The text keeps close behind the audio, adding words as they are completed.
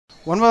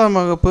9ஆம்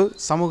வகுப்பு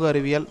சமூக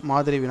அறிவியல்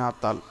மாதிரி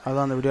வினாத்தாள்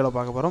அதான் அந்த வீடியோவில்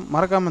பார்க்க போகிறோம்.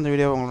 மறக்காமல் இந்த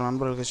வீடியோ உங்கள்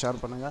நண்பர்களுக்கு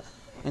ஷேர் பண்ணுங்கள்.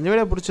 இந்த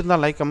வீடியோ பிடிச்சிருந்தா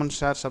லைக், கமெண்ட்,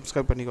 ஷேர்,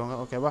 சப்ஸ்கிரைப் பண்ணிக்கோங்க.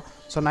 ஓகேவா?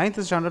 ஸோ 9th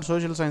ஸ்டாண்டர்ட்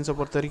சோஷியல் சயின்ஸை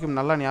பொறுத்த வரைக்கும்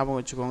நல்லா ஞாபகம்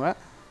வச்சுக்கோங்க.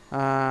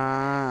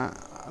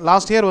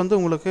 லாஸ்ட் இயர் வந்து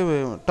உங்களுக்கு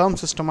டேர்ம்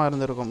சிஸ்டமாக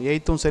இருந்திருக்கும்.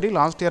 8th சரி,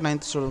 லாஸ்ட் இயர்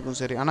 9th ஸ்டாண்டர்டும்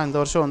சரி. ஆனால் இந்த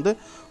வருஷம் வந்து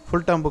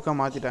ஃபுல் டேர்ம் புக்காக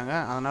மாற்றிட்டாங்க.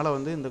 அதனால்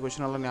வந்து இந்த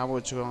கொஷின் எல்லாம் ஞாபகம்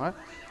வச்சுக்கோங்க.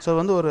 ஸோ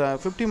வந்து ஒரு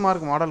 50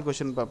 mark model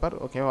question paper.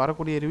 Okay,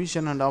 வரக்கூடிய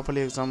ரிவிஷன் அண்ட்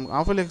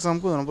ஆஃபலி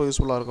எக்ஸாமுக்கு ரொம்ப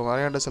யூஸ்ஃபுல்லாக இருக்கும்.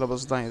 விளையாட்டு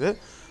சிலபஸ் தான் இது.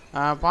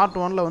 பார்ட்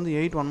 1ல் வந்து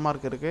 8 1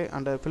 மார்க் இருக்குது.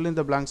 And fill in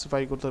the blanks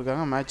 5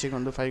 கொடுத்துருக்காங்க. மேட்சிங்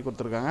வந்து 5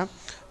 கொடுத்துருக்காங்க.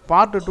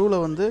 பார்ட் 2ல்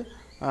வந்து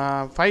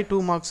 5 2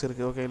 மார்க்ஸ்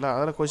இருக்குது. ஓகேங்களா?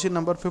 அதில் கொஷின்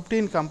நம்பர்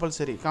 15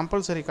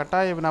 கம்பல்சரி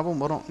கட்டாய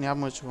வினாவும் வரும்,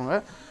 ஞாபகம் வச்சுக்கோங்க.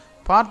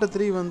 பார்ட்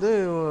 3 வந்து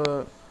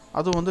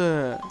அதுவும் வந்து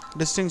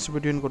டிஸ்டிங்ஸ்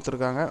பிட்வீன்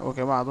கொடுத்துருக்காங்க.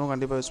 ஓகேவா? அதுவும்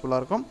கண்டிப்பாக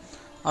யூஸ்ஃபுல்லாக இருக்கும்.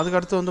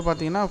 அதுக்கடுத்து வந்து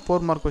பார்த்திங்கன்னா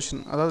 4 மார்க்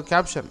கொஷின், அதாவது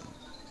கேப்ஷன்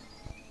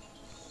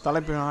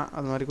தலைப்பு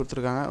அது மாதிரி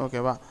கொடுத்துருக்காங்க.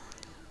 ஓகேவா?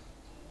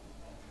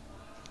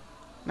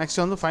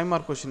 நெக்ஸ்ட் வந்து 5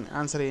 mark question,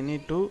 answer any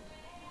two.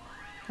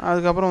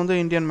 அதுக்கப்புறம் வந்து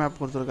இந்தியன் மேப்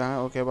கொடுத்துருக்காங்க.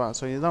 ஓகேவா?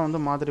 ஸோ இதுதான் வந்து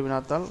மாதிரி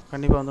வினாத்தாள்.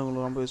 கண்டிப்பாக வந்து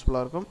உங்களுக்கு ரொம்ப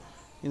யூஸ்ஃபுல்லாக இருக்கும்.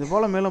 இது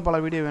போல் மேலும் பல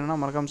வீடியோ வேணும்னா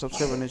மறக்காமல்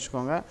சப்ஸ்கிரைப் பண்ணி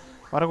வச்சுக்கோங்க.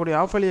 வரக்கூடிய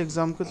ஆஃபலி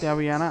எக்ஸாமுக்கு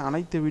தேவையான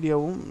அனைத்து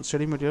வீடியோவும்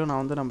ஸ்டடி மெட்டீரியலும்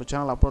நான் வந்து நம்ம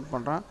சேனல் அப்லோட்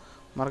பண்ணுறேன்.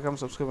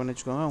 மறக்காமல் சப்ஸ்கிரைப் பண்ணி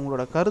வச்சுக்கோங்க.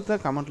 உங்களோட கருத்தை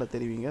கமெண்ட்டில்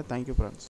தெரிவிங்க. Thank you friends.